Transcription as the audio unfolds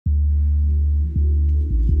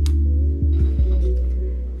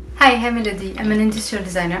Hi, I'm Elodie. I'm an industrial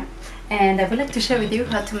designer and I would like to share with you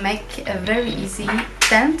how to make a very easy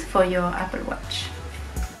stand for your Apple Watch.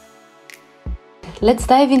 Let's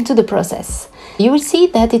dive into the process. You will see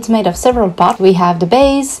that it's made of several parts. We have the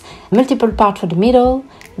base, multiple parts for the middle,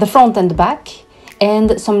 the front and the back,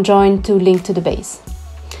 and some joint to link to the base.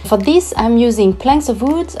 For this, I'm using planks of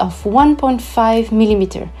wood of 1.5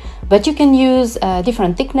 millimeter, but you can use a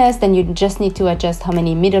different thickness, then you just need to adjust how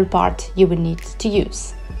many middle parts you will need to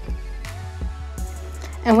use.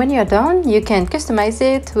 And when you're done, you can customize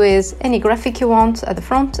it with any graphic you want at the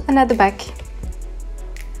front and at the back.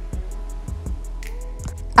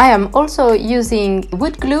 I am also using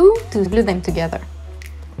wood glue to glue them together.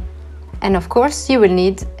 And of course, you will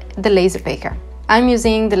need the LaserPecker. I'm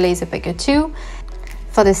using the LaserPecker LP2.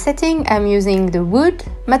 For the setting, I'm using the wood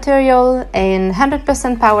material in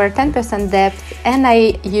 100% power, 10% depth, and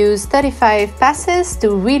I use 35 passes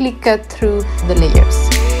to really cut through the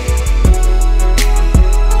layers.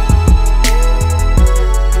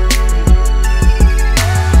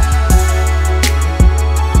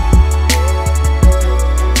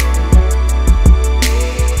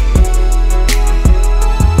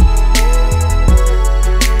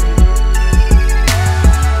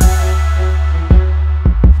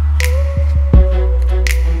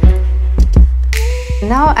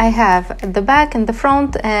 Now I have the back and the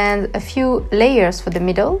front and a few layers for the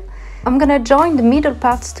middle. I'm gonna join the middle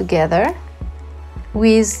parts together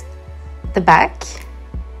with the back.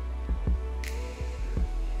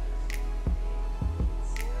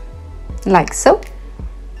 Like so.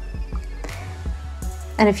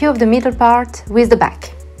 And a few of the middle part with the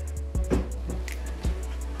back.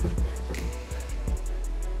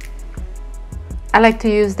 I like to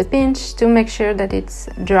use the pinch to make sure that it's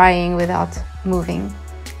drying without moving.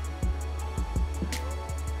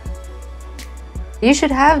 You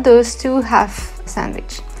should have those two half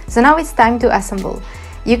sandwich. So now it's time to assemble.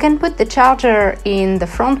 You can put the charger in the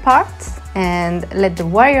front part and let the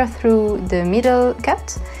wire through the middle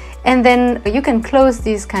cut, and then you can close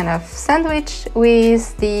this kind of sandwich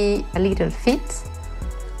with the little feet.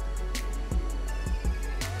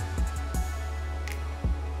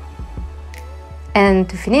 And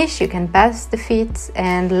to finish, you can pass the feet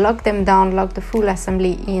and lock them down, lock the full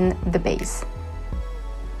assembly in the base.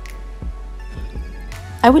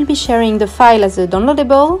 I will be sharing the file as a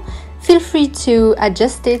downloadable. Feel free to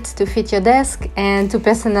adjust it to fit your desk and to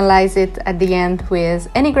personalize it at the end with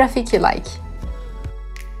any graphic you like.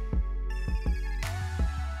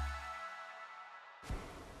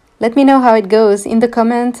 Let me know how it goes in the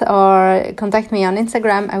comment or contact me on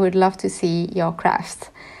Instagram. I would love to see your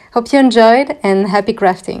crafts. Hope you enjoyed and happy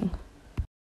crafting!